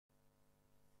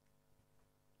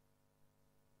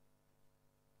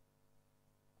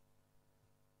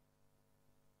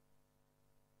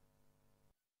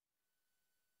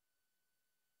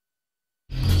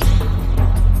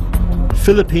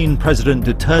Philippine President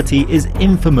Duterte is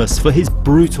infamous for his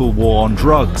brutal war on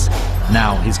drugs.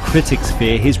 Now his critics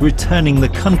fear he's returning the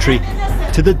country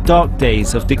to the dark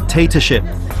days of dictatorship.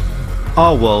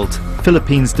 Our World,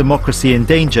 Philippines' Democracy in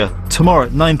Danger, tomorrow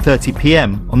at 9:30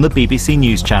 p.m. on the BBC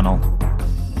News Channel.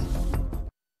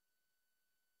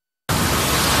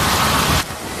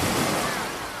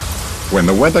 When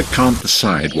the weather can't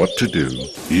decide what to do,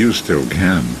 you still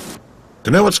can.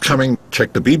 To know what's coming,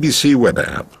 check the BBC Weather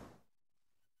app.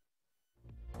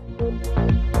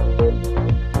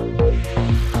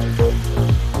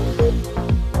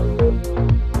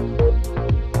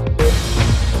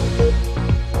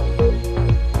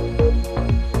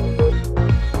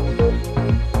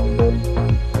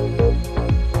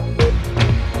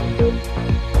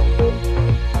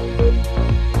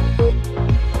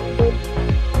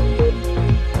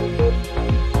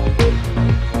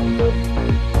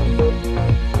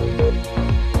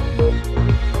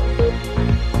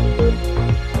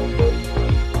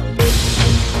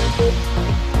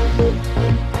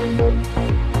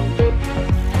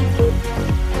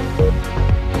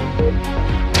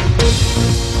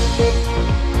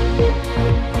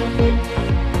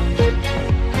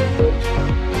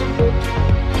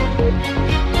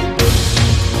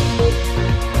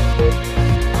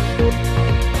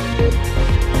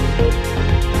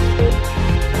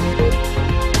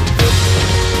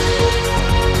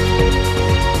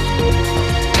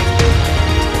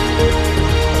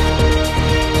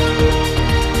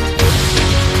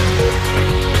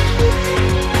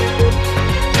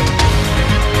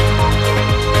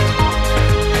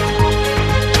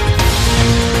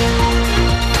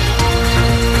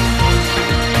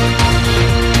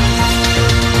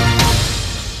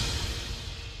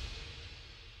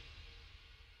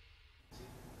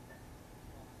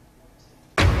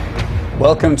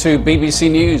 Welcome to BBC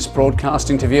News,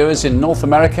 broadcasting to viewers in North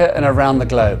America and around the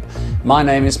globe. My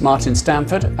name is Martin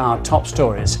Stanford. Our top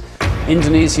stories.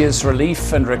 Indonesia's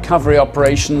relief and recovery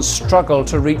operations struggle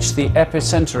to reach the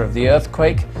epicenter of the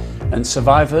earthquake, and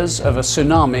survivors of a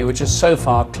tsunami which has so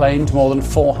far claimed more than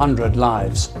 400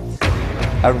 lives.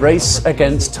 A race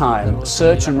against time.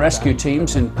 Search and rescue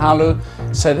teams in Palu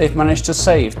say they've managed to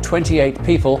save 28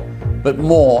 people, but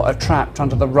more are trapped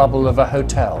under the rubble of a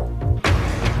hotel.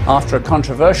 After a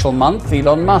controversial month,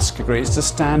 Elon Musk agrees to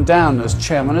stand down as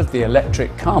chairman of the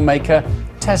electric car maker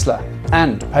Tesla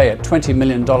and pay a $20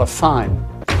 million fine.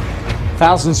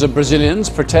 Thousands of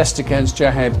Brazilians protest against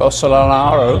Jair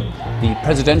Bolsonaro. The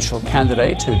presidential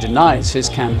candidate, who denies his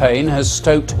campaign, has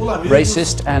stoked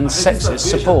racist and sexist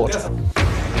support.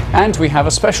 And we have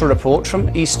a special report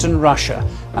from eastern Russia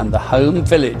and the home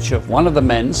village of one of the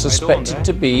men suspected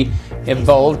to be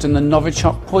involved in the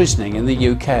Novichok poisoning in the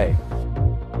UK.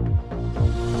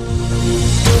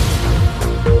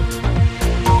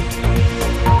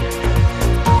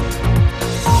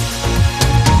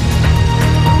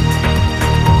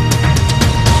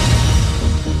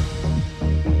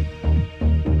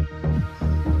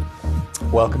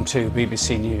 Welcome to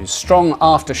BBC News. Strong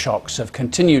aftershocks have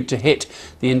continued to hit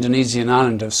the Indonesian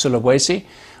island of Sulawesi,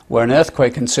 where an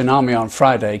earthquake and tsunami on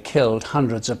Friday killed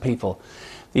hundreds of people.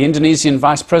 The Indonesian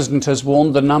Vice President has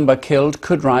warned the number killed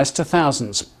could rise to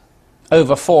thousands.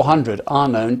 Over 400 are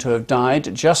known to have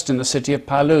died just in the city of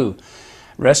Palu.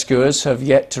 Rescuers have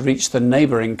yet to reach the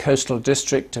neighbouring coastal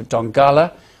district of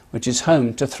Donggala, which is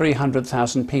home to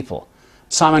 300,000 people.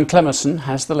 Simon Clemerson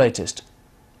has the latest.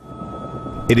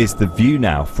 It is the view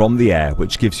now from the air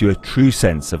which gives you a true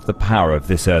sense of the power of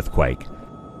this earthquake.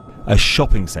 A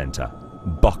shopping centre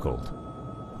buckled,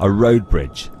 a road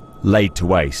bridge laid to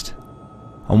waste.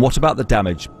 And what about the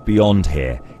damage beyond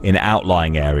here in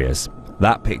outlying areas?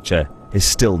 That picture is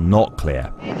still not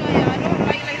clear.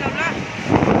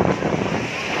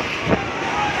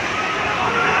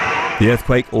 The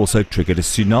earthquake also triggered a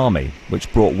tsunami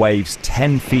which brought waves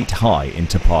 10 feet high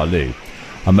into Palu.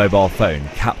 A mobile phone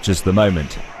captures the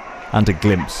moment and a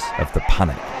glimpse of the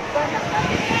panic.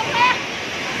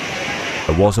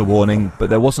 There was a warning,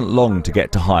 but there wasn't long to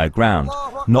get to higher ground,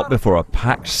 not before a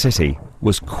packed city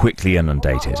was quickly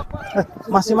inundated.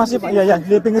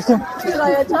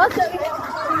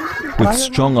 With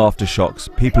strong aftershocks,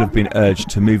 people have been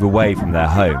urged to move away from their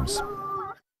homes.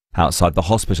 Outside the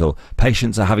hospital,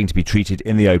 patients are having to be treated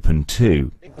in the open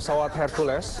too.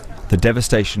 The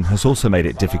devastation has also made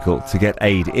it difficult to get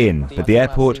aid in, but the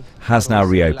airport has now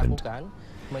reopened.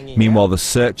 Meanwhile, the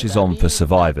search is on for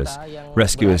survivors.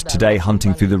 Rescuers today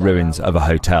hunting through the ruins of a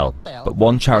hotel. But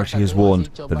one charity has warned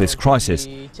that this crisis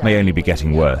may only be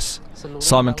getting worse.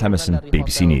 Simon Clemerson,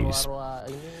 BBC News.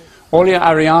 Aulia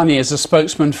Ariani is a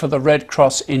spokesman for the Red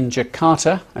Cross in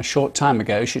Jakarta. A short time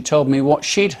ago, she told me what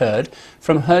she'd heard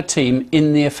from her team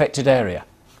in the affected area.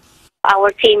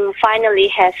 Our team finally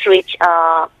has reached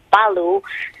Palu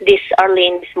this early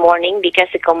in this morning because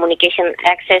the communication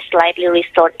access slightly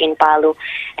restored in Palu.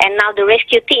 And now the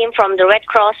rescue team from the Red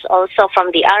Cross, also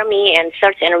from the Army and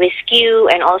Search and Rescue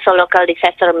and also local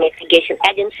disaster mitigation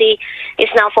agency is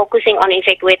now focusing on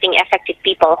evacuating affected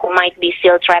people who might be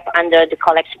still trapped under the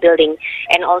collapsed building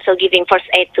and also giving first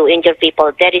aid to injured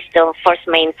people. That is the first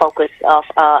main focus of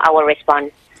our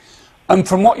response. And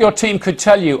from what your team could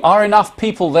tell you, are enough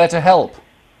people there to help?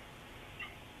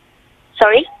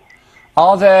 Sorry?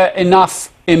 Are there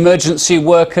enough emergency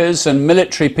workers and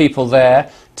military people there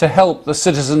to help the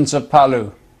citizens of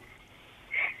Palu?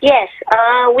 Yes,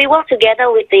 we work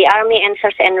together with the Army and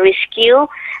Search and Rescue,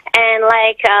 and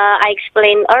like I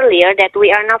explained earlier, that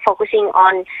we are now focusing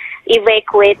on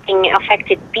evacuating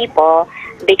affected people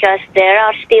because there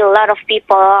are still a lot of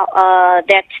people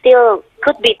that still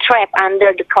could be trapped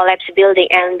under the collapsed building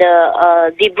and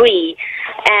the debris.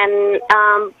 And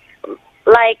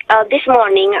this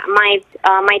morning,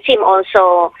 my team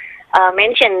also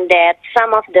mentioned that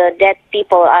some of the dead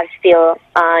people are still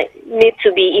need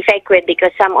to be evacuated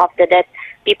because some of the dead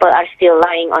people are still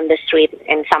lying on the street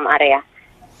in some area.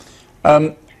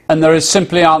 And there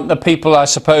simply aren't the people, I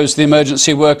suppose, the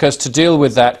emergency workers to deal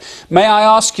with that. May I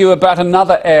ask you about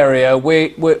another area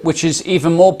which is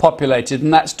even more populated,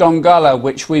 and that's Donggala,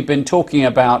 which we've been talking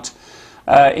about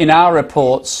in our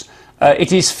reports.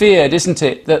 It is feared, isn't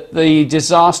it, that the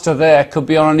disaster there could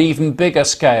be on an even bigger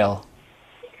scale?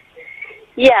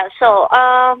 Yeah, so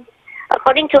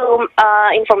according to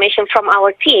information from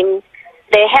our team,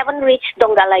 they haven't reached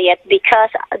Donggala yet because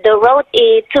the road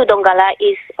to Donggala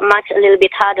is a little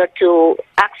bit harder to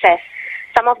access.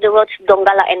 Some of the roads to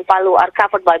Donggala and Palu are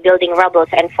covered by building rubble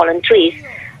and fallen trees,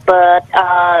 but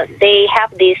they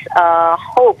have this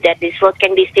hope that this road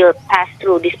can be still passed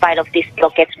through despite of these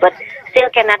blockades, but still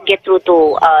cannot get through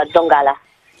to Donggala.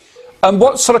 And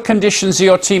what sort of conditions are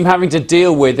your team having to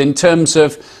deal with in terms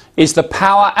of, is the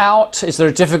power out? Is there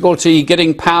a difficulty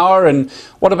getting power? And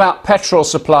what about petrol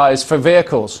supplies for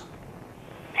vehicles?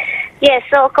 Yes,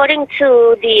 so according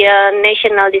to the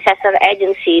National Disaster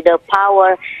Agency, the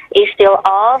power is still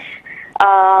off,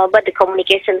 but the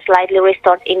communication slightly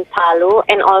restored in Palu,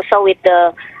 and also with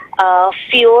the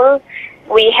fuel.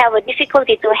 We have a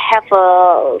difficulty to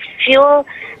have fuel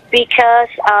because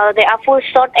there are full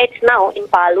shortage now in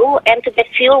Palu, and to get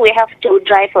fuel we have to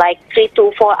drive like 3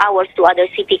 to 4 hours to other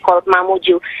city called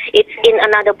Mamuju. It's in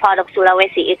another part of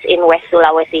Sulawesi. It's in West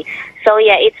Sulawesi. So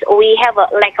yeah, we have a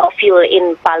lack of fuel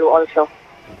in Palu also.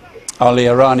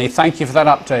 Aulia Ariani, thank you for that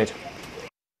update.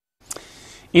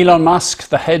 Elon Musk,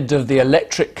 the head of the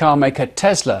electric car maker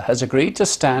Tesla, has agreed to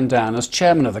stand down as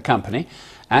chairman of the company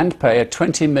and pay a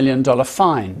 $20 million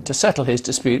fine to settle his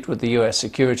dispute with the US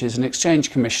Securities and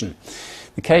Exchange Commission.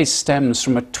 The case stems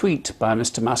from a tweet by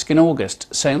Mr. Musk in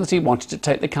August saying that he wanted to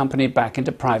take the company back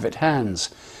into private hands.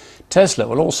 Tesla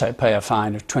will also pay a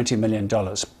fine of $20 million.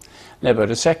 Lebo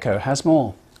de Seco has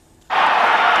more.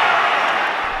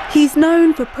 He's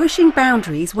known for pushing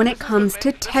boundaries when it comes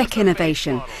to tech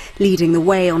innovation, leading the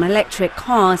way on electric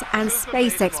cars and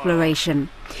space exploration.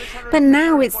 But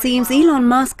now it seems Elon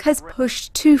Musk has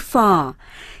pushed too far.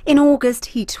 In August,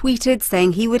 he tweeted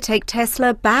saying he would take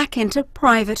Tesla back into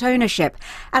private ownership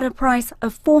at a price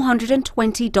of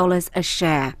 $420 a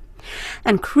share.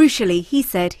 And crucially, he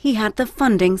said he had the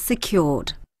funding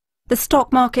secured. The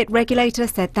stock market regulator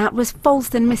said that was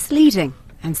false and misleading,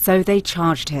 and so they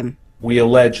charged him. We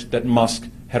alleged that Musk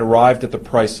had arrived at the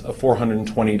price of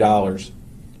 $420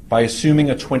 by assuming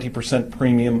a 20%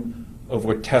 premium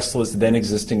over Tesla's then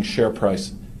existing share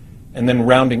price and then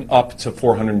rounding up to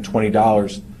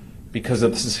 $420 because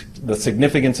of the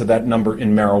significance of that number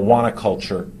in marijuana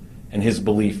culture and his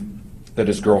belief that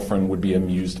his girlfriend would be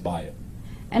amused by it.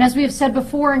 And as we have said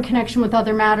before in connection with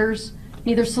other matters,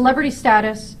 neither celebrity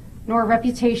status nor a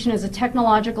reputation as a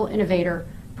technological innovator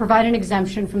provide an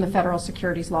exemption from the federal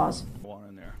securities laws.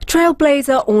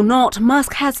 Trailblazer or not,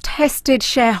 Musk has tested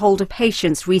shareholder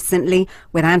patience recently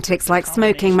with antics like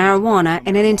smoking marijuana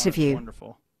in an interview.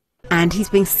 And he's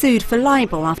being sued for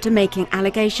libel after making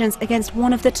allegations against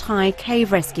one of the Thai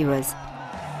cave rescuers.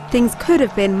 Things could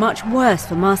have been much worse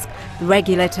for Musk. The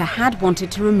regulator had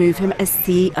wanted to remove him as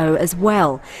CEO as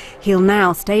well. He'll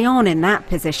now stay on in that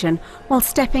position while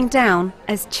stepping down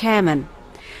as chairman.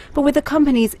 But with the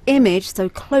company's image so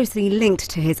closely linked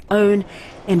to his own,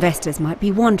 investors might be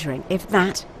wondering if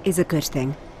that is a good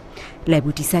thing.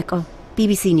 Lebo de Seco,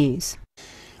 BBC News.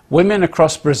 Women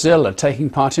across Brazil are taking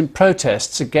part in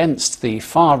protests against the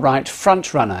far-right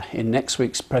frontrunner in next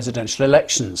week's presidential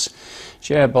elections.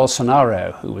 Jair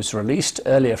Bolsonaro, who was released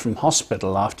earlier from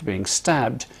hospital after being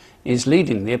stabbed, is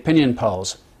leading the opinion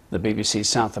polls. The BBC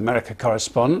South America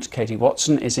correspondent, Katie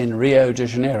Watson, is in Rio de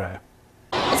Janeiro.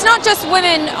 It's not just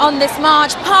women on this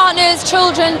march. Partners,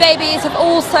 children, babies have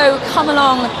also come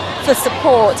along for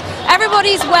support.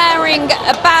 Everybody's wearing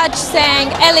a badge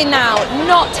saying Ele now,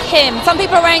 not him. Some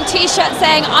people are wearing t-shirts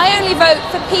saying I only vote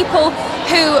for people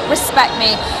who respect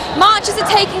me. Marches are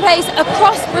taking place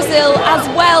across Brazil as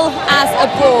well as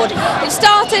abroad. It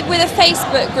started with a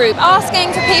Facebook group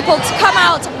asking for people to come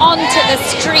out onto the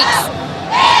streets.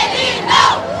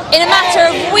 In a matter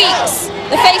of weeks,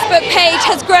 the Facebook page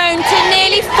has grown to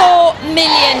nearly 4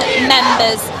 million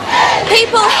members.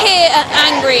 People here are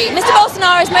angry. Mr.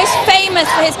 Bolsonaro is most famous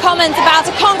for his comments about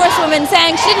a congresswoman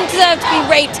saying she didn't deserve to be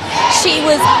raped, she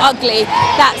was ugly.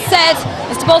 That said,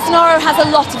 Mr. Bolsonaro has a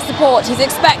lot of support. He's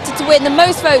expected to win the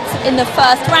most votes in the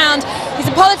first round. He's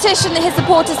a politician that his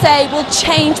supporters say will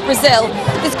change Brazil.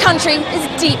 This country is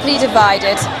deeply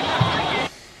divided.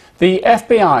 The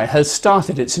FBI has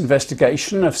started its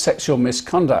investigation of sexual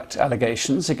misconduct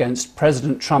allegations against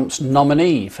President Trump's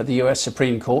nominee for the US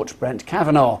Supreme Court, Brett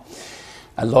Kavanaugh.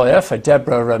 A lawyer for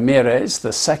Deborah Ramirez,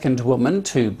 the second woman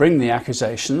to bring the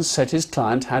accusations, said his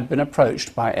client had been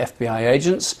approached by FBI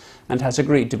agents and has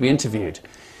agreed to be interviewed.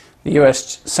 The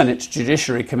US Senate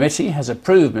Judiciary Committee has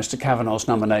approved Mr. Kavanaugh's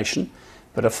nomination,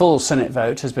 but a full Senate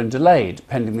vote has been delayed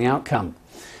pending the outcome.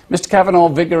 Mr. Kavanaugh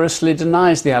vigorously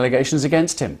denies the allegations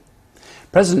against him.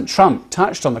 President Trump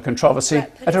touched on the controversy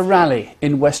at a rally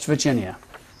in West Virginia.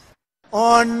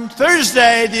 On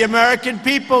Thursday, the American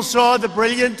people saw the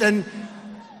brilliant and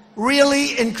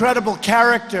really incredible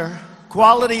character,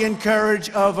 quality, and courage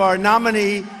of our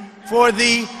nominee for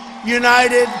the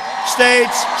United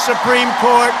States Supreme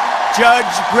Court,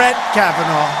 Judge Brett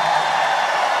Kavanaugh.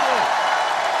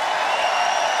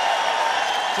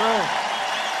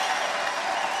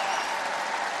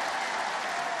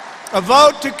 A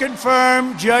vote to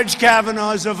confirm Judge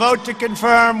Kavanaugh is a vote to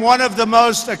confirm one of the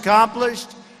most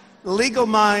accomplished legal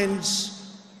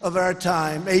minds of our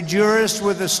time, a jurist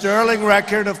with a sterling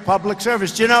record of public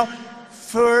service. You know,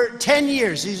 for 10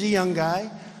 years, he's a young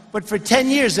guy, but for 10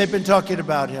 years they've been talking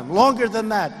about him. Longer than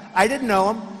that. I didn't know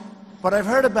him, but I've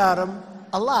heard about him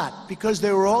a lot because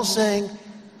they were all saying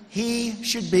he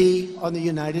should be on the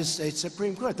United States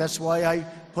Supreme Court. That's why I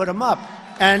put him up.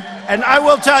 And I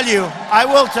will tell you,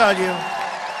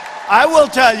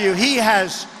 he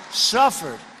has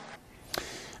suffered.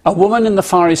 A woman in the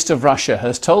Far East of Russia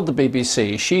has told the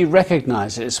BBC she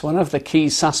recognises one of the key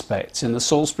suspects in the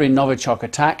Salisbury Novichok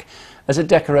attack as a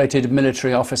decorated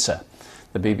military officer.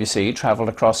 The BBC travelled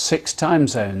across 6 time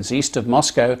zones east of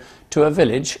Moscow to a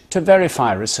village to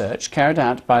verify research carried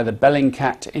out by the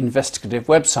Bellingcat investigative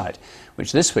website,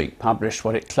 which this week published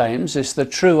what it claims is the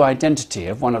true identity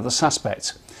of one of the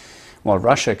suspects. While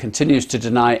Russia continues to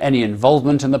deny any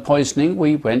involvement in the poisoning,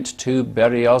 we went to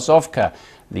Beryozovka,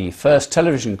 the first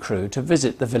television crew to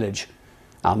visit the village.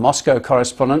 Our Moscow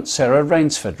correspondent Sarah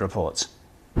Rainsford reports.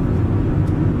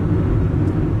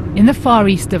 In the far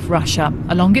east of Russia,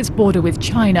 along its border with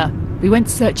China, we went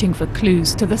searching for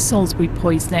clues to the Salisbury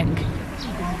poisoning.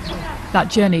 That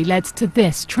journey led to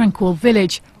this tranquil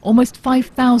village, almost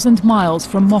 5,000 miles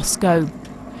from Moscow.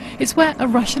 It's where a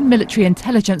Russian military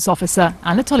intelligence officer,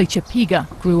 Anatoly Chapiga,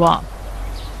 grew up.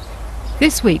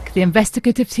 This week, the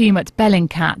investigative team at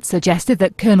Bellingcat suggested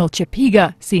that Colonel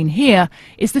Chapiga, seen here,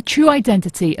 is the true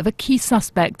identity of a key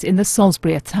suspect in the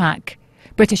Salisbury attack.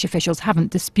 British officials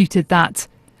haven't disputed that.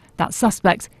 That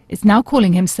suspect is now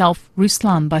calling himself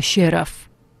Ruslan Bashirov.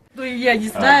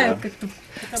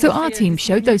 So our team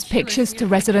showed those pictures to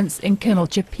residents in Colonel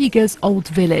Chapiga's old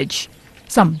village.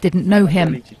 Some didn't know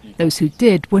him. Those who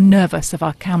did were nervous of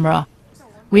our camera.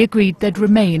 We agreed they'd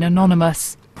remain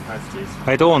anonymous.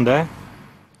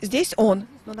 Здесь он.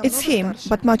 It's him,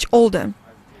 but much older.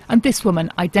 And this woman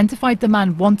identified the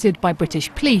man wanted by British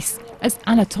police as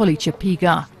Anatoly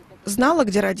Chapiga.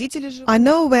 I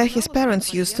know where his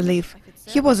parents used to live.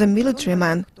 He was a military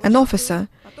man, an officer.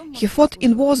 He fought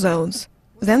in war zones.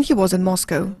 Then he was in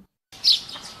Moscow.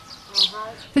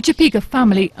 The Chapiga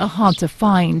family are hard to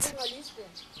find.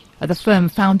 At the firm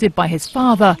founded by his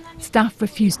father, staff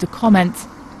refused to comment.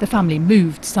 The family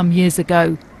moved some years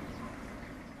ago.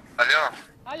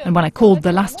 And when I called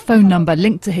the last phone number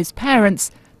linked to his parents,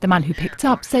 the man who picked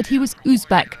up said he was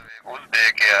Uzbek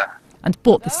and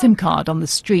bought the SIM card on the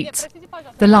street.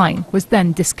 The line was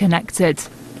then disconnected.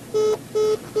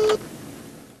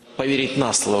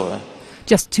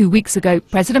 Just 2 weeks ago,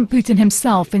 President Putin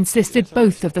himself insisted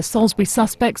both of the Salisbury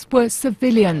suspects were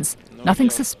civilians. Nothing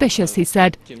suspicious, he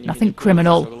said, nothing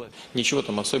criminal.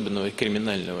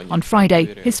 On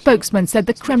Friday, his spokesman said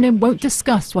the Kremlin won't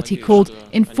discuss what he called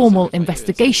informal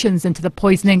investigations into the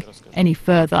poisoning any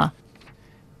further.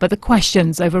 But the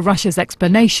questions over Russia's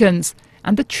explanations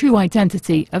and the true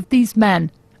identity of these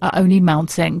men are only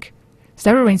mounting.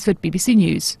 Sarah Rainsford, BBC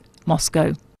News,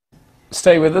 Moscow.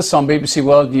 Stay with us on BBC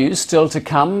World News. Still to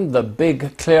come, the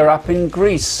big clear-up in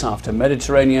Greece after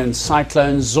Mediterranean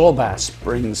cyclone Zorbas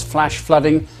brings flash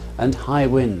flooding and high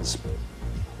winds.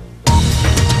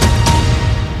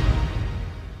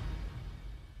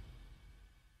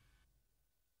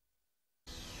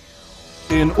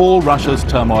 In all Russia's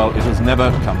turmoil, it has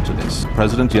never come to this.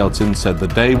 President Yeltsin said the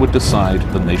day would decide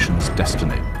the nation's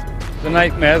destiny. The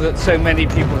nightmare that so many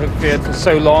people have feared for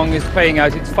so long is playing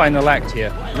out its final act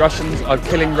here. Russians are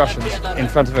killing Russians in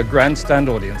front of a grandstand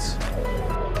audience.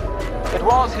 It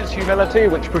was his humility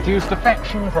which produced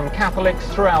affection from Catholics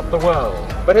throughout the world.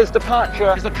 But his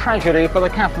departure is a tragedy for the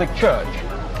Catholic Church.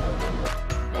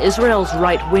 Israel's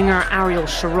right-winger Ariel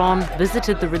Sharon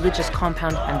visited the religious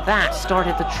compound, and that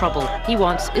started the trouble. He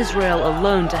wants Israel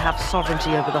alone to have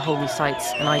sovereignty over the holy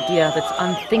sites, an idea that's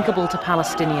unthinkable to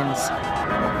Palestinians.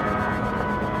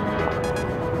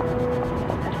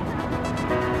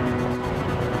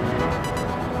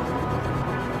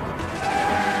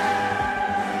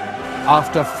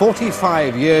 After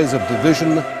 45 years of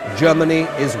division, Germany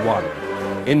is one.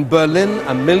 In Berlin,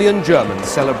 1 million Germans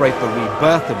celebrate the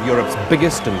rebirth of Europe's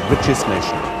biggest and richest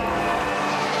nation.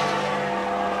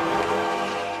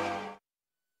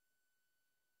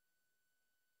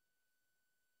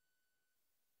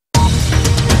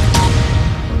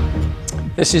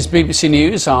 This is BBC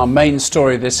News, our main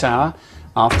story this hour.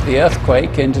 After the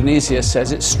earthquake, Indonesia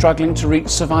says it's struggling to reach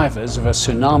survivors of a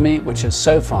tsunami which has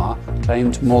so far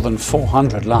claimed more than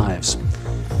 400 lives.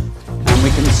 And we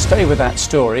can stay with that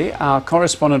story. Our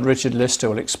correspondent Richard Lister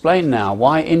will explain now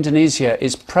why Indonesia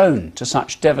is prone to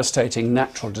such devastating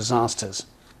natural disasters.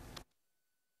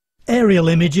 Aerial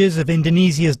images of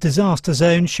Indonesia's disaster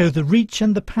zone show the reach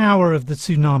and the power of the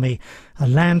tsunami, a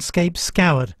landscape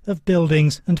scoured of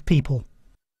buildings and people.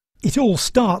 It all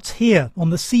starts here,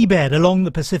 on the seabed along the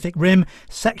Pacific Rim.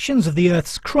 Sections of the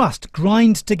Earth's crust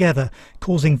grind together,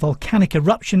 causing volcanic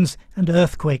eruptions and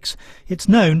earthquakes. It's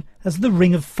known as the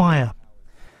Ring of Fire.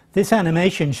 This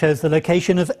animation shows the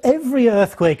location of every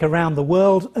earthquake around the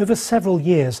world over several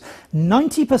years.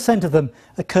 90% of them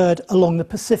occurred along the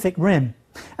Pacific Rim.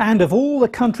 And of all the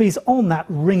countries on that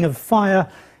Ring of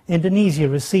Fire,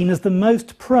 Indonesia is seen as the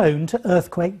most prone to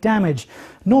earthquake damage.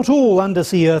 Not all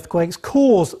undersea earthquakes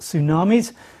cause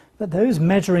tsunamis, but those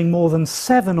measuring more than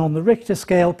 7 on the Richter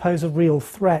scale pose a real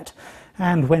threat.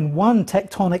 And when one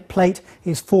tectonic plate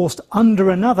is forced under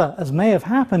another, as may have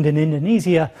happened in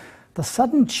Indonesia, the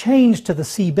sudden change to the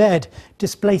seabed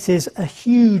displaces a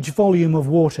huge volume of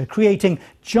water, creating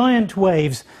giant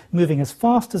waves moving as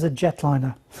fast as a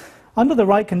jetliner. Under the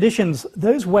right conditions,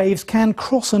 those waves can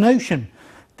cross an ocean.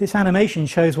 This animation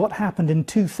shows what happened in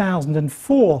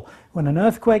 2004 when an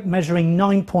earthquake measuring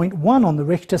 9.1 on the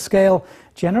Richter scale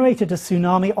generated a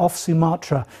tsunami off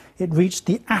Sumatra. It reached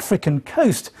the African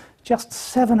coast just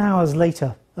 7 hours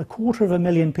later.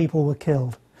 250,000 people were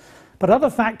killed. But other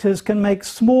factors can make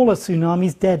smaller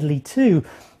tsunamis deadly too.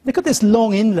 Look at this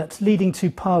long inlet leading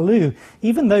to Palu.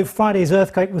 Even though Friday's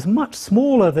earthquake was much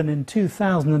smaller than in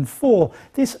 2004,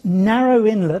 this narrow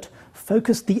inlet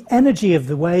focused the energy of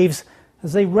the waves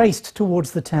as they raced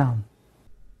towards the town.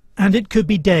 And it could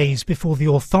be days before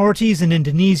the authorities in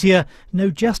Indonesia know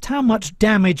just how much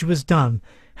damage was done,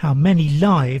 how many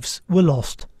lives were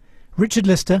lost. Richard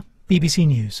Lister, BBC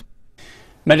News.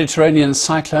 Mediterranean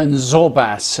cyclone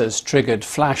Zorbas has triggered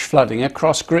flash flooding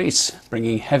across Greece,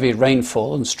 bringing heavy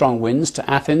rainfall and strong winds to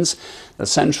Athens, the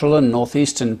central and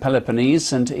northeastern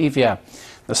Peloponnese and Evia.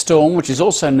 The storm, which is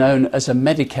also known as a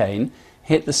medicane,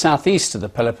 hit the southeast of the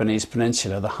Peloponnese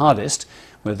Peninsula the hardest,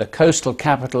 with the coastal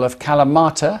capital of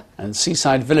Kalamata and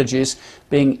seaside villages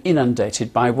being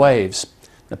inundated by waves.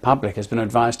 The public has been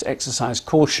advised to exercise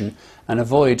caution and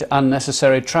avoid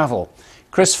unnecessary travel.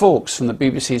 Chris Fawkes from the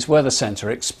BBC's Weather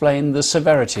Centre explained the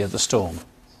severity of the storm.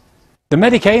 The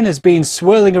medicane has been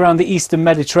swirling around the eastern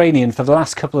Mediterranean for the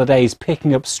last couple of days,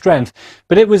 picking up strength,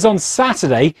 but it was on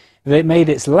Saturday that it made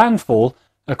its landfall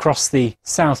across the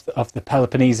south of the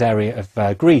Peloponnese area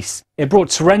of Greece. It brought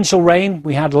torrential rain,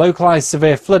 we had localised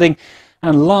severe flooding,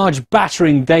 and large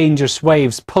battering dangerous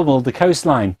waves pummeled the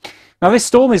coastline. Now this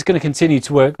storm is going to continue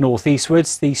to work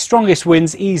northeastwards, the strongest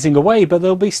winds easing away, but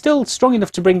they'll be still strong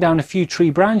enough to bring down a few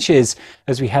tree branches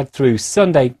as we head through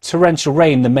Sunday. Torrential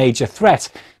rain, the major threat.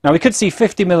 Now we could see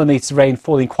 50 millimetres of rain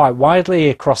falling quite widely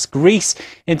across Greece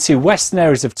into western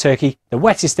areas of Turkey. The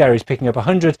wettest areas picking up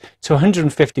 100 to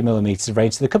 150 millimetres of rain,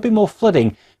 so there could be more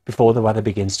flooding before the weather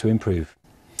begins to improve.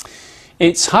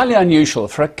 It's highly unusual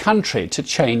for a country to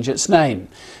change its name,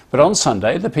 but on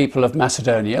Sunday the people of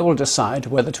Macedonia will decide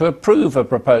whether to approve a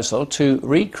proposal to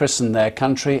rechristen their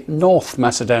country North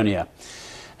Macedonia.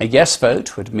 A yes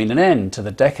vote would mean an end to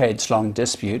the decades-long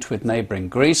dispute with neighbouring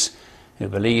Greece, who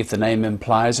believe the name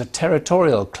implies a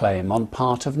territorial claim on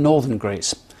part of northern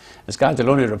Greece. As Guy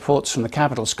Delorme reports from the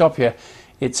capital Skopje,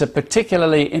 it's a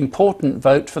particularly important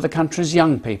vote for the country's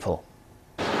young people.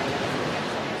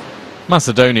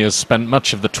 Macedonia has spent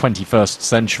much of the 21st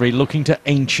century looking to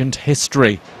ancient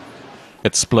history.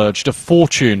 It splurged a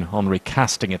fortune on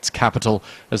recasting its capital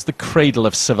as the cradle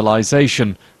of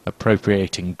civilization,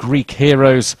 appropriating Greek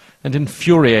heroes and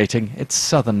infuriating its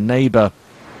southern neighbour.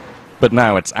 But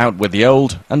now it's out with the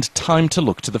old and time to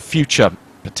look to the future,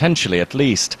 potentially at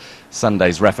least.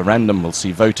 Sunday's referendum will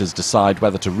see voters decide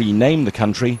whether to rename the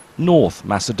country North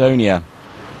Macedonia.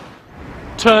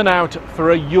 Turn out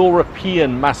for a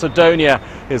European Macedonia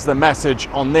is the message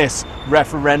on this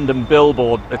referendum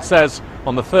billboard. It says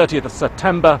on the 30th of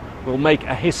September we'll make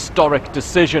a historic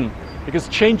decision, because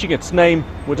changing its name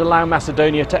would allow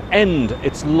Macedonia to end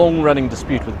its long-running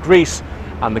dispute with Greece,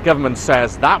 and the government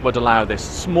says that would allow this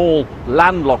small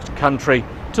landlocked country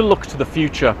to look to the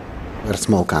future. We're a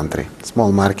small country,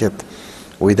 small market,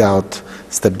 without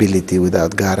stability,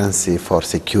 without guarantee for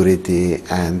security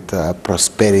and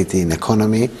prosperity in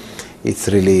economy. It's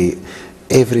really,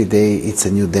 every day it's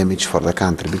a new damage for the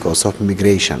country because of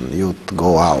migration. You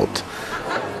go out.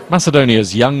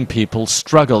 Macedonia's young people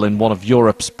struggle in one of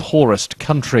Europe's poorest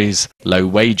countries. Low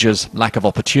wages, lack of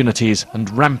opportunities and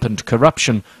rampant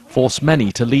corruption force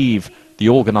many to leave. The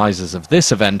organisers of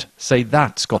this event say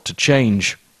that's got to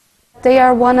change. They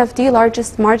are one of the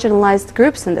largest marginalized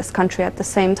groups in this country at the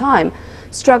same time,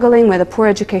 struggling with a poor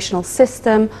educational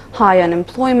system, high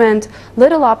unemployment,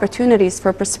 little opportunities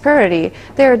for prosperity.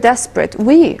 They are desperate,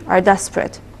 we are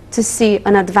desperate, to see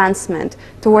an advancement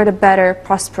toward a better,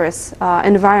 prosperous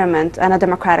environment and a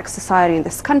democratic society in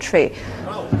this country.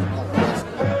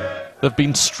 There have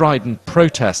been strident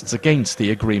protests against the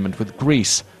agreement with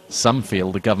Greece. Some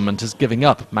feel the government is giving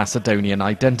up Macedonian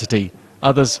identity.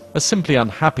 Others are simply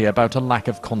unhappy about a lack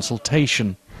of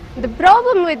consultation. The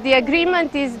problem with the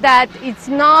agreement is that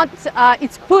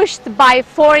it's pushed by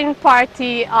foreign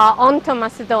party onto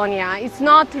Macedonia. It's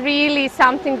not really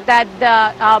something that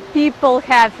the people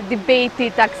have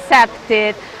debated,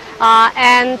 accepted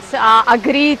and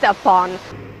agreed upon.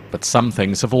 But some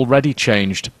things have already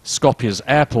changed. Skopje's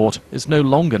airport is no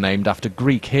longer named after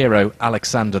Greek hero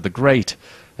Alexander the Great.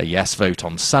 A yes vote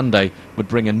on Sunday would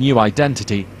bring a new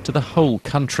identity to the whole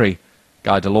country.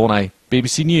 Guy Delorme,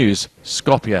 BBC News,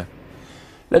 Skopje.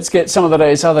 Let's get some of the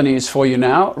day's other news for you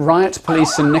now. Riot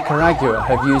police in Nicaragua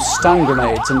have used stun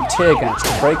grenades and tear gas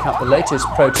to break up the latest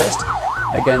protest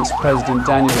against President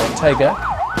Daniel Ortega.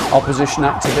 Opposition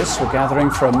activists were gathering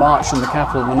for a march in the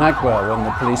capital Managua when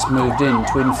the police moved in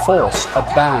to enforce a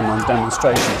ban on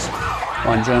demonstrations.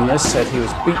 One journalist said he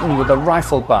was beaten with a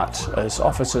rifle butt as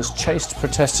officers chased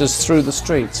protesters through the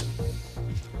streets.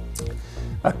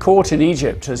 A court in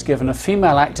Egypt has given a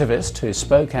female activist who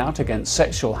spoke out against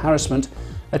sexual harassment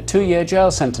a 2-year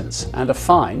jail sentence and a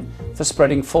fine for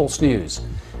spreading false news.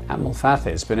 Amal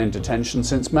Fathi has been in detention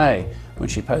since May, when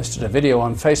she posted a video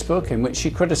on Facebook in which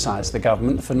she criticised the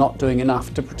government for not doing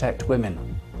enough to protect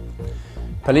women.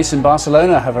 Police in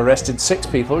Barcelona have arrested 6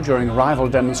 people during rival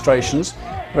demonstrations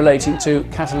relating to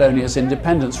Catalonia's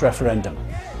independence referendum.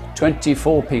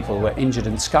 24 people were injured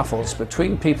in scuffles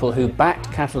between people who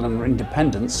backed Catalan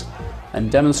independence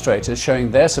and demonstrators showing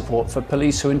their support for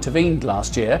police who intervened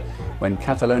last year when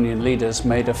Catalonian leaders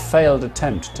made a failed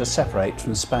attempt to separate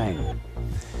from Spain.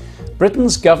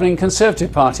 Britain's governing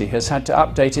Conservative Party has had to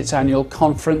update its annual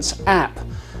conference app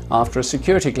after a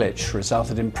security glitch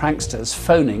resulted in pranksters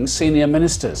phoning senior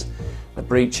ministers. The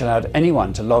breach allowed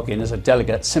anyone to log in as a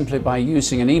delegate simply by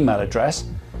using an email address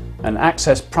and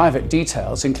access private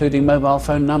details, including mobile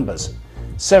phone numbers.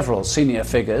 Several senior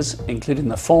figures, including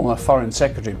the former Foreign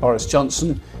Secretary Boris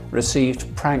Johnson,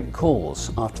 received prank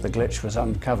calls after the glitch was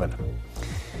uncovered.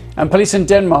 And police in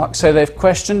Denmark say they've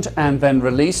questioned and then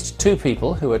released 2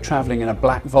 people who were travelling in a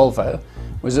black Volvo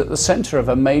was at the centre of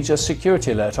a major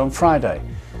security alert on Friday.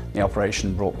 The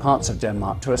operation brought parts of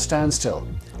Denmark to a standstill.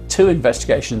 2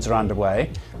 investigations are underway,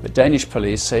 but Danish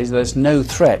police say there's no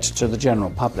threat to the general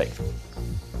public.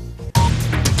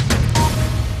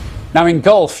 Now in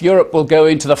golf, Europe will go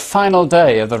into the final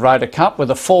day of the Ryder Cup with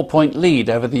a 4-point lead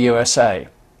over the USA.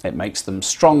 It makes them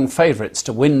strong favourites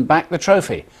to win back the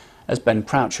trophy, as Ben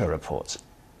Croucher reports.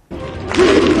 The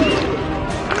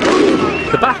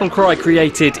battle cry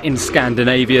created in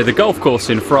Scandinavia, the golf course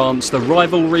in France, the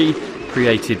rivalry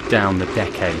created down the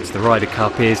decades. The Ryder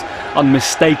Cup is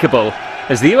unmistakable.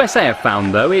 As the USA have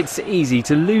found, though, it's easy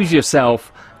to lose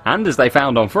yourself. And as they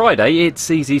found on Friday,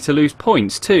 it's easy to lose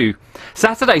points too.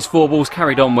 Saturday's 4 balls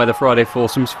carried on where the Friday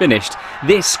foursomes finished.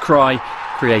 This cry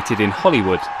created in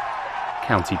Hollywood,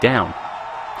 County Down.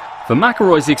 For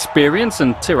McIlroy's experience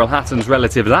and Tyrrell Hatton's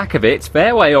relative lack of it,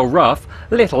 fairway or rough,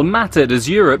 little mattered as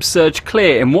Europe surged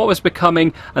clear in what was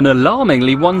becoming an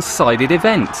alarmingly one-sided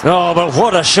event. Oh, but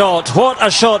what a shot! What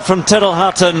a shot from Tyrrell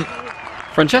Hatton!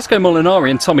 Francesco Molinari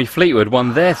and Tommy Fleetwood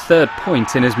won their 3rd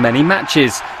point in as many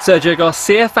matches. Sergio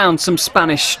Garcia found some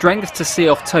Spanish strength to see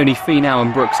off Tony Finau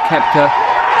and Brooks Koepka.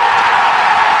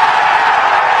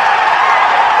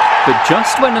 But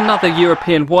just when another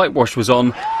European whitewash was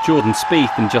on, Jordan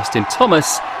Spieth and Justin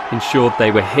Thomas ensured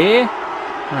they were here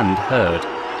and heard.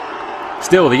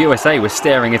 Still, the USA were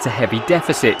staring at a heavy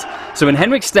deficit. So when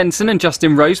Henrik Stenson and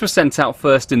Justin Rose were sent out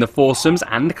first in the foursomes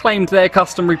and claimed their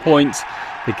customary points,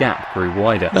 the gap grew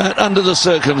wider. Under the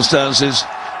circumstances,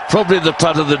 probably the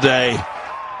putt of the day.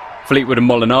 Fleetwood and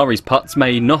Molinari's putts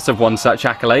may not have won such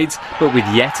accolades, but with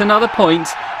yet another point,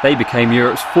 they became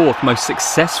Europe's 4th most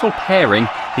successful pairing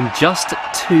in just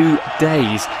 2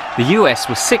 days. The US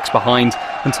was 6 behind,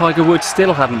 and Tiger Woods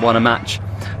still hadn't won a match.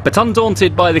 But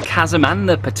undaunted by the chasm and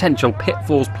the potential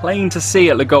pitfalls plain to see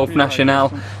at Le Golf National,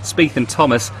 Spieth and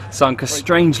Thomas sunk a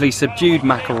strangely subdued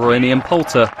McIlroy and Ian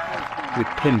Poulter with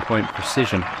pinpoint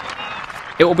precision.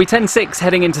 It will be 10-6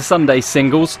 heading into Sunday's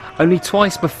singles. Only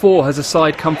twice before has a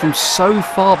side come from so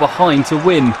far behind to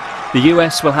win. The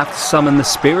US will have to summon the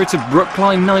spirit of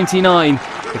Brookline '99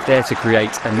 if they're to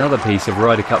create another piece of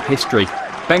Ryder Cup history.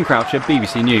 Ben Croucher,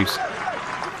 BBC News.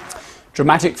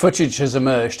 Dramatic footage has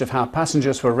emerged of how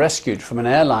passengers were rescued from an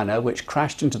airliner which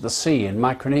crashed into the sea in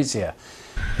Micronesia.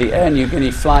 The Air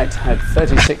Niugini flight had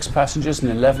 36 passengers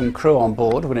and 11 crew on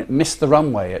board when it missed the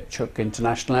runway at Chuuk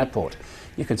International Airport.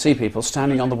 You can see people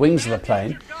standing on the wings of the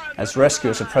plane as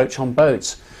rescuers approach on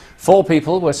boats. 4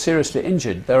 people were seriously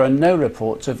injured. There are no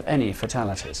reports of any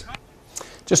fatalities.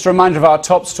 Just a reminder of our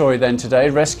top story then today.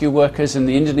 Rescue workers in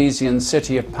the Indonesian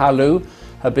city of Palu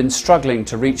have been struggling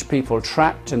to reach people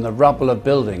trapped in the rubble of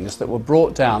buildings that were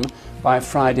brought down by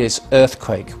Friday's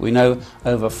earthquake. We know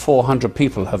over 400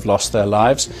 people have lost their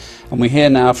lives, and we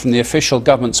hear now from the official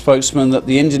government spokesman that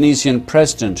the Indonesian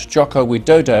President Joko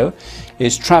Widodo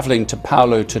is travelling to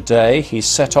Palu today. He's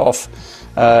set off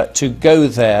to go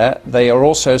there. They are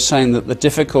also saying that the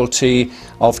difficulty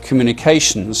of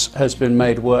communications has been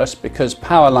made worse because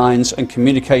power lines and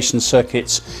communication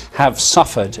circuits have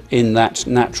suffered in that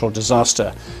natural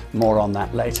disaster. More on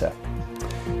that later.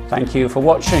 Thank you for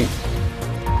watching.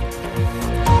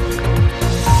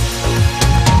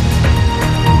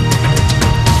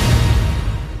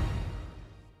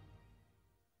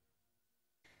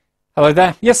 Hello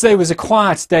there. Yesterday was a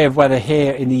quiet day of weather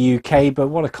here in the UK, but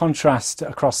what a contrast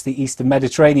across the eastern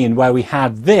Mediterranean where we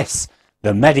had this,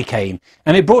 the Medicane.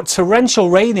 And it brought torrential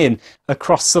rain in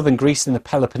across southern Greece and the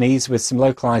Peloponnese with some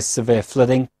localised severe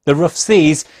flooding. The rough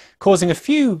seas causing a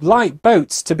few light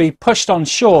boats to be pushed on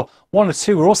shore. 1 or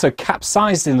 2 were also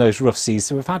capsized in those rough seas,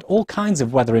 so we've had all kinds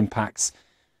of weather impacts.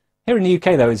 Here in the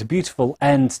UK, though, it's a beautiful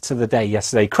end to the day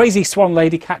yesterday. Crazy Swan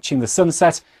Lady catching the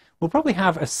sunset. We'll probably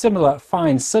have a similar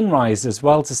fine sunrise as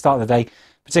well to start the day,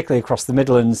 particularly across the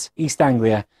Midlands, East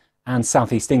Anglia and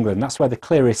South East England. That's where the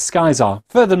clearest skies are.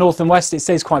 Further north and west, it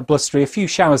stays quite blustery. A few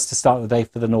showers to start the day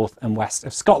for the north and west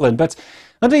of Scotland. But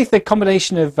underneath the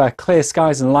combination of clear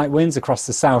skies and light winds across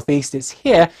the southeast, it's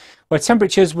here where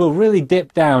temperatures will really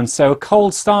dip down. So a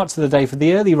cold start to the day for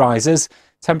the early risers.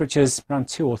 Temperatures around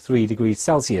 2 or 3 degrees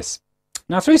Celsius.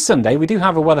 Now through Sunday, we do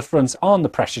have a weather front on the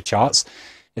pressure charts.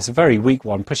 It's a very weak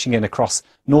one, pushing in across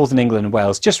northern England and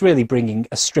Wales, just really bringing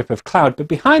a strip of cloud. But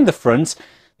behind the front,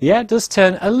 the air does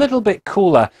turn a little bit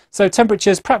cooler. So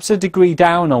temperatures perhaps a degree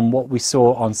down on what we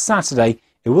saw on Saturday.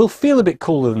 It will feel a bit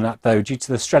cooler than that, though, due to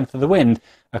the strength of the wind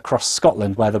across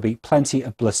Scotland, where there'll be plenty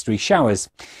of blustery showers.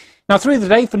 Now, through the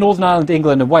day for Northern Ireland,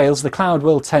 England and Wales, the cloud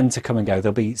will tend to come and go.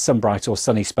 There'll be some bright or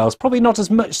sunny spells. Probably not as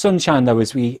much sunshine, though,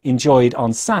 as we enjoyed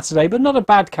on Saturday, but not a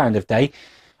bad kind of day.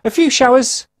 A few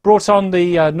showers brought on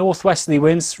the northwesterly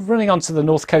winds running onto the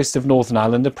north coast of Northern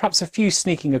Ireland, and perhaps a few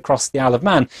sneaking across the Isle of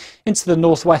Man into the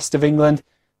northwest of England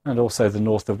and also the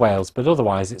north of Wales. But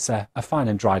otherwise, it's a fine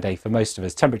and dry day for most of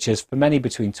us. Temperatures for many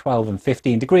between 12 and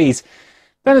 15 degrees.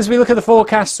 Then as we look at the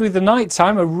forecast through the night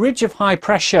time, a ridge of high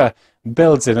pressure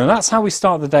builds in, and that's how we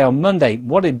start the day on Monday.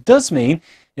 What it does mean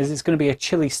is it's going to be a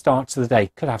chilly start to the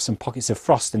day. Could have some pockets of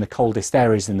frost in the coldest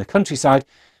areas in the countryside,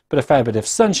 but a fair bit of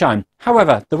sunshine.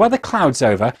 However, the weather clouds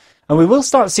over and we will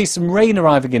start to see some rain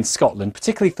arriving in Scotland,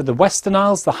 particularly for the Western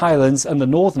Isles, the Highlands and the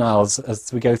Northern Isles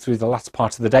as we go through the latter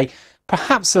part of the day.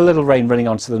 Perhaps a little rain running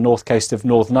onto the north coast of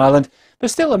Northern Ireland,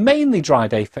 but still a mainly dry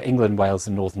day for England, Wales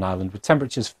and Northern Ireland, with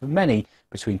temperatures for many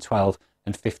between 12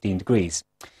 and 15 degrees.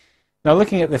 Now,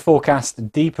 looking at the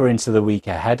forecast deeper into the week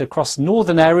ahead, across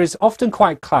northern areas, often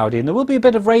quite cloudy, and there will be a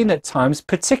bit of rain at times,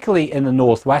 particularly in the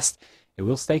northwest. It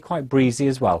will stay quite breezy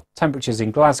as well. Temperatures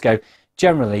in Glasgow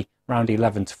generally around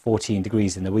 11 to 14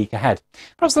 degrees in the week ahead.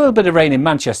 Perhaps a little bit of rain in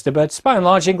Manchester, but by and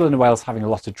large, England and Wales having a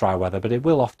lot of dry weather, but it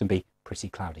will often be pretty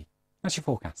cloudy. That's your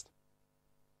forecast.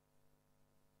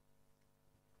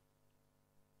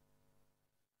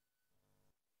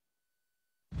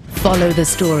 Follow the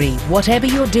story, whatever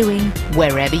you're doing,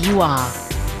 wherever you are.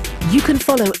 You can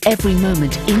follow every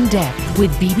moment in depth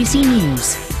with BBC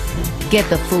News. Get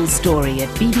the full story at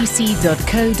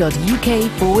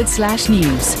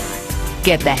bbc.co.uk/news.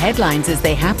 Get the headlines as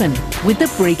they happen with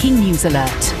the breaking news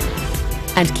alert.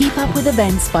 And keep up with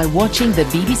events by watching the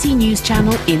BBC News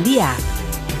channel in the app.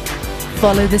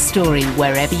 Follow the story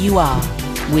wherever you are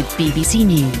with BBC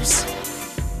News.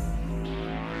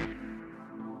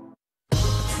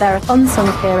 There are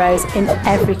unsung heroes in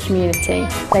every community.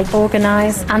 They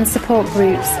organise and support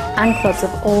groups and clubs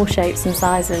of all shapes and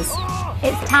sizes.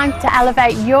 It's time to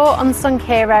elevate your unsung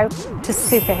hero to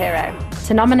superhero.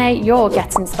 To nominate your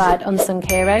Get Inspired Unsung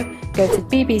Hero, go to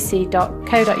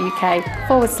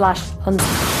bbc.co.uk/unsung.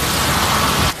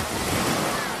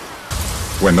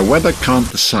 When the weather can't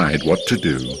decide what to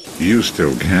do, you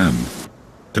still can.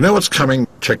 To know what's coming,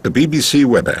 check the BBC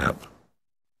Weather app.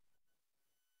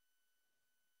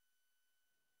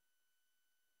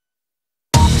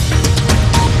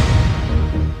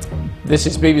 This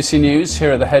is BBC News.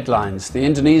 Here are the headlines. The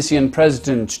Indonesian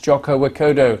President Joko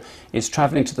Widodo is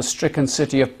travelling to the stricken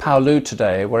city of Palu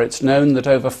today, where it's known that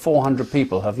over 400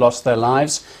 people have lost their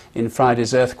lives in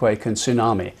Friday's earthquake and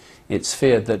tsunami. It's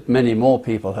feared that many more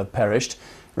people have perished.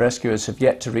 Rescuers have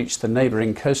yet to reach the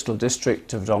neighbouring coastal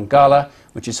district of Donggala,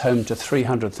 which is home to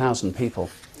 300,000 people.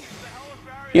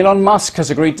 Elon Musk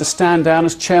has agreed to stand down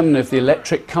as chairman of the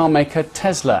electric car maker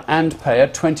Tesla and pay a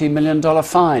 $20 million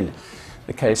fine.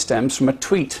 The case stems from a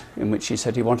tweet in which he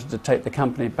said he wanted to take the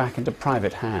company back into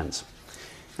private hands.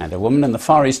 And a woman in the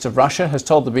far east of Russia has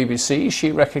told the BBC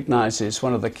she recognises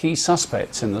one of the key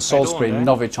suspects in the Salisbury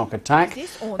Novichok attack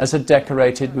as a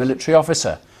decorated military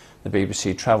officer. The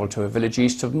BBC travelled to a village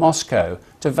east of Moscow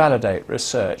to validate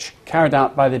research carried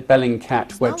out by the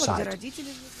Bellingcat website.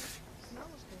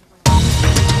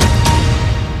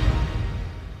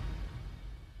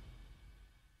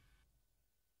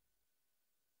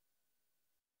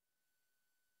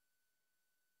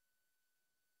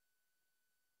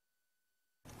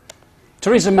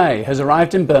 Theresa May has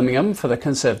arrived in Birmingham for the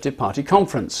Conservative Party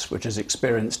conference, which has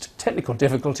experienced technical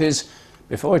difficulties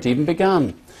before it even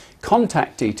begun.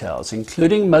 Contact details,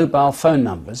 including mobile phone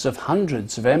numbers of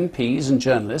hundreds of MPs and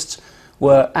journalists,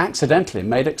 were accidentally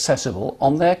made accessible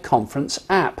on their conference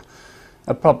app,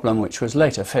 a problem which was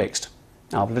later fixed.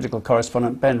 Our political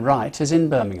correspondent Ben Wright is in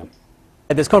Birmingham.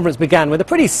 This conference began with a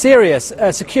pretty serious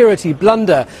security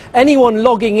blunder. Anyone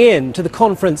logging in to the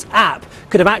conference app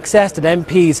could have accessed an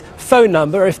MP's phone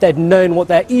number if they'd known what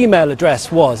their email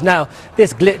address was. Now,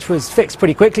 this glitch was fixed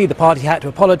pretty quickly. The party had to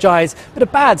apologise, but a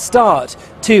bad start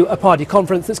to a party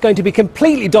conference that's going to be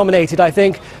completely dominated, I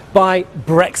think, by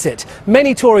Brexit.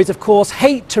 Many Tories, of course,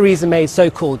 hate Theresa May's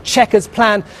so-called Chequers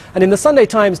plan, and in the Sunday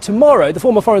Times tomorrow, the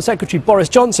former Foreign Secretary Boris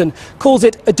Johnson calls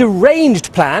it a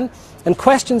deranged plan and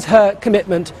questions her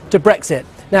commitment to Brexit.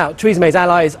 Now, Theresa May's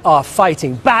allies are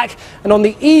fighting back, and on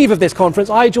the eve of this conference,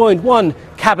 I joined one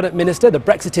cabinet minister, the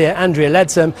Brexiteer Andrea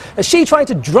Leadsom, as she tried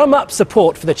to drum up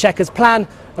support for the Chequers plan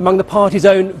among the party's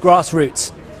own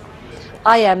grassroots.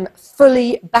 I am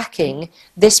fully backing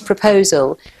this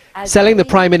proposal. Selling the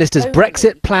Prime Minister's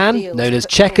Brexit plan, known as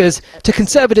Chequers, to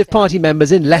Conservative Party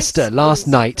members in Leicester last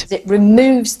night. It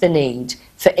removes the need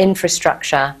for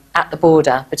infrastructure at the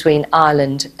border between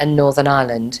Ireland and Northern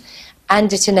Ireland,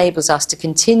 and it enables us to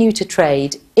continue to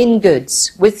trade in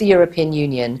goods with the European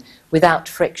Union without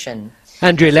friction.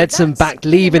 Andrea Leadsom backed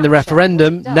Leave in the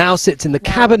referendum, now sits in the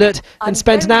cabinet and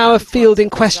spent an hour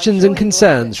fielding questions and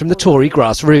concerns from the Tory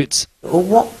grassroots. At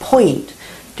what point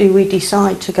do we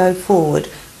decide to go forward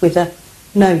with a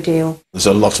no deal? There's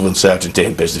a lot of uncertainty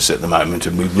in business at the moment,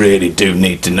 and we really do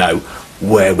need to know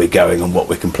where we're going and what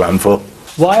we can plan for.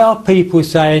 Why are people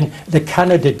saying the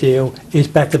Canada deal is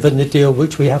better than the deal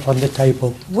which we have on the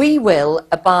table? We will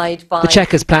abide by... The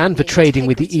Chequers plan for trading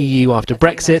with the EU after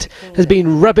Brexit has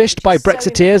been rubbished by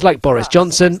Brexiteers like Boris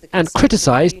Johnson and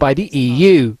criticised by the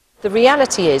EU. The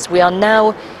reality is we are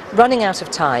now running out of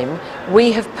time.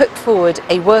 We have put forward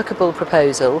a workable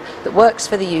proposal that works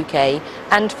for the UK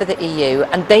and for the EU,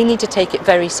 and they need to take it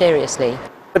very seriously.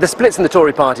 But the splits in the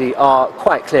Tory party are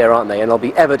quite clear, aren't they? And they'll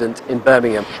be evident in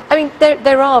Birmingham. I mean,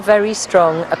 there are very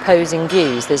strong opposing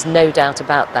views, there's no doubt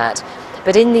about that.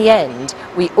 But in the end,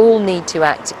 we all need to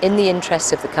act in the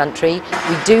interests of the country.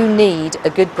 We do need a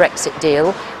good Brexit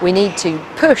deal. We need to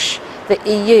push the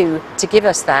EU to give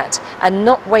us that and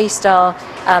not waste our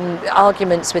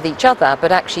arguments with each other,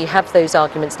 but actually have those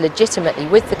arguments legitimately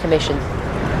with the Commission.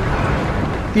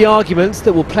 The arguments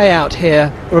that will play out here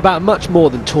are about much more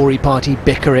than Tory party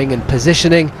bickering and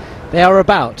positioning. They are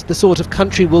about the sort of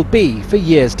country we'll be for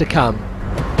years to come.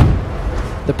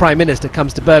 The Prime Minister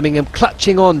comes to Birmingham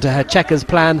clutching on to her Chequers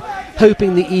plan,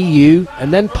 hoping the EU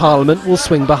and then Parliament will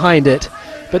swing behind it.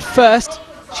 But first,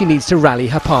 she needs to rally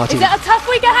her party. Is it a tough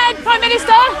week ahead, Prime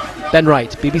Minister? Ben Wright,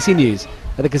 BBC News,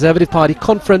 at the Conservative Party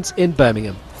conference in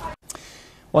Birmingham.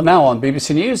 Well, now on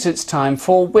BBC News, it's time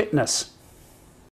for Witness.